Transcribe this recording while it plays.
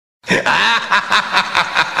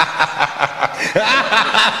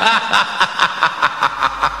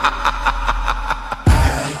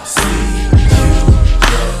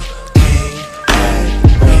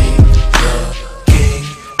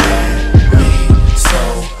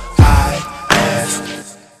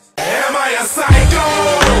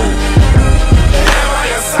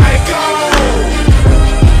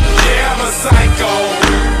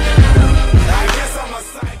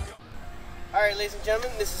Ladies and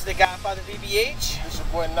gentlemen, this is the Godfather VBH. It's your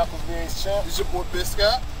boy Knuckles VH Champ. It's your boy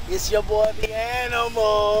Biscuit. It's your boy the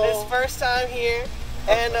Animal. It's first time here,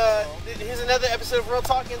 and here's another episode of Real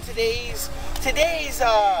Talk. And today's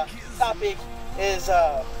topic is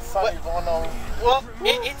Sonny Bono. Well,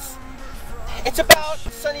 it's about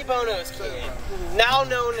Sonny Bono's kid, now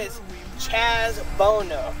known as Chaz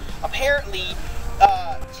Bono. Apparently,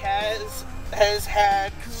 Chaz has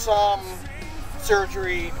had some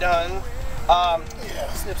surgery done.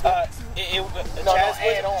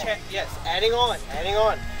 Adding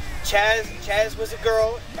on. Chaz was a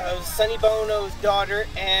girl, Sonny Bono's daughter,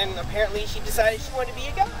 and apparently she decided she wanted to be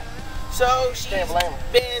a guy. So she's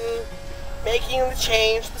been making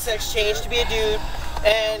the sex change to be a dude.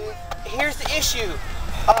 And here's the issue.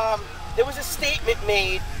 There was a statement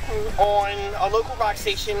made on a local rock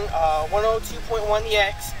station, 102.1 The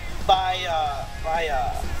X, by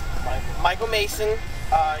Michael Mason.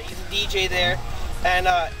 He's a DJ there, and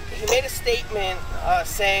he made a statement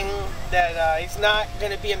saying that he's not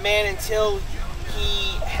going to be a man until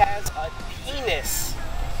he has a penis.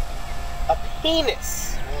 A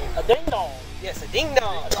penis. A ding dong. Yes, a ding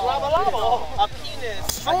dong. A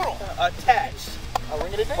penis attached. A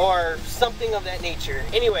ring of the ding. Or something of that nature.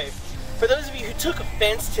 Anyway, for those of you who took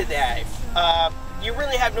offense to that, you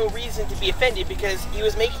really have no reason to be offended because he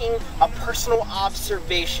was making a personal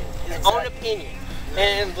observation, his own opinion.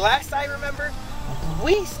 And last I remember,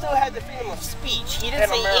 we still had the freedom of speech. He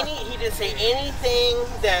didn't say anything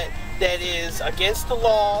that is against the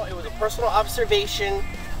law. It was a personal observation.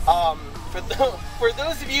 For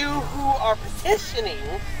those of you who are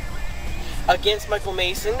petitioning against Michael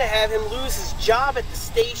Mason to have him lose his job at the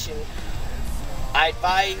station, I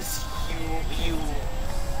advise you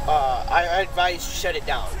shut it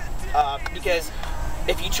down. Because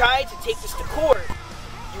if you try to take this to court,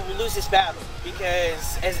 you will lose this battle,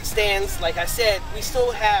 because as it stands, like I said, we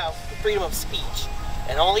still have the freedom of speech,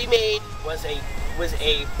 and all he made was a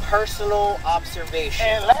personal observation.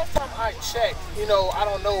 And last time I checked, I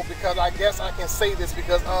don't know, because I guess I can say this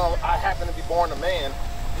because I happen to be born a man.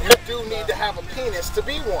 You do need to have a penis to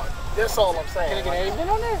be one. That's all I'm saying. Can I get an amen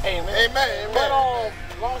on that? Amen. But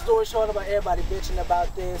long story short about everybody bitching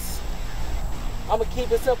about this, I'm gonna keep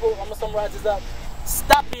it simple. I'm gonna summarize this up.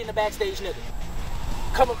 Stop being the backstage nigga.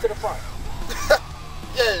 Come up to the front.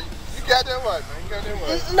 Yeah, you got that right, man. You got that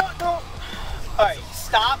right. No, don't. Alright,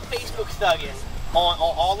 stop Facebook thugging on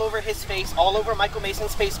all over his face, all over Michael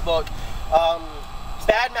Mason's Facebook,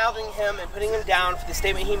 bad-mouthing him and putting him down for the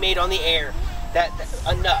statement he made on the air.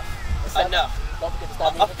 Enough. Don't forget to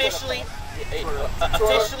stop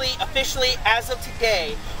Officially, as of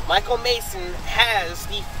today, Michael Mason has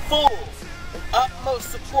the full and utmost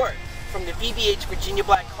support from the VBH Virginia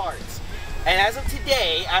Black Hearts. And as of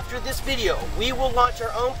today, after this video, we will launch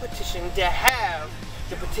our own petition to have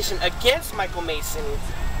the petition against Michael Mason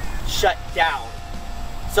shut down.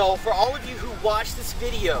 So for all of you who watch this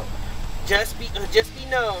video, just be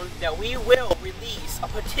known that we will release a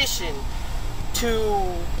petition to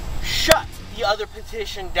shut the other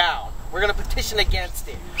petition down. We're going to petition against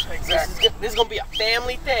it. Exactly. This is going to be a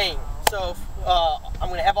family thing. So I'm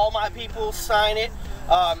going to have all my people sign it.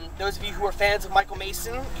 Those of you who are fans of Michael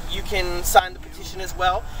Mason, you can sign the petition as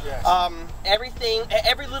well. Yes.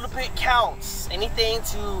 Every little bit counts. Anything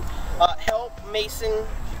to help Mason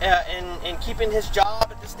in keeping his job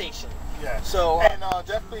at the station. Yeah. So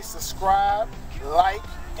definitely subscribe, like,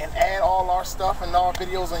 and add all our stuff and our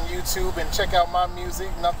videos on YouTube, and check out my music.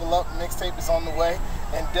 Knuckle Up mixtape is on the way,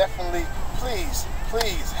 and definitely please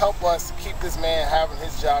help us keep this man having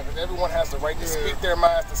his job, because everyone has the right to speak their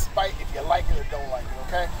minds, despite if you like it or don't like it.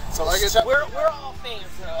 Okay, so we're all fans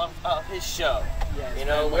of his show.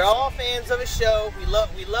 Yes, we're all fans of his show. We love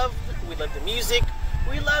the music.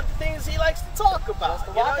 We love the things he likes to talk about.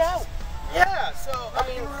 Yeah, so I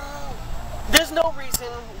mean, there's no reason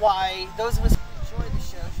why those of us who enjoy the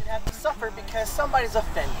show should have to suffer because somebody's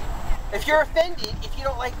offended. If you're offended, if you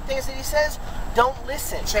don't like the things that he says, don't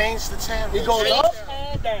listen. Change the channel. It goes up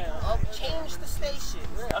and down. Change the station.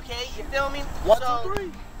 Okay, you feel me? 1, 2,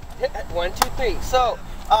 3. 1, 2, 3. So,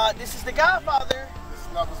 this is the Godfather. This is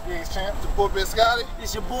Knuckles VBH champ. The boy Biscotti.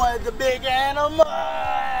 It's your boy, the Big Animal.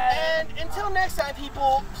 And until next time,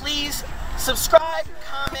 people, please subscribe,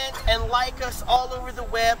 comment, and like us all over the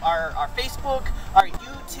web. Our Facebook, our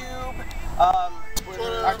YouTube,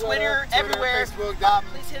 our Twitter, everywhere. Facebook,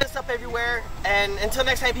 please hit us up everywhere. And until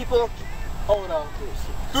next time, people. Hold on,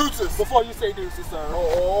 Deuces. before you say deuces, sir.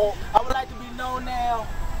 Oh. I would like to be known now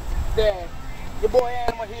that your boy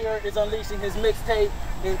Animal here is unleashing his mixtape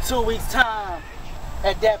in 2 weeks' time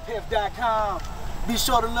at thatpiff.com. Be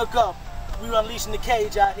sure to look up. We're unleashing the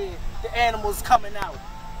cage out here. The animal's coming out.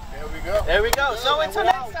 There we go. There we go. So And until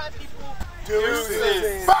we're next out. time, people.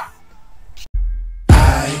 Deuces. Bye.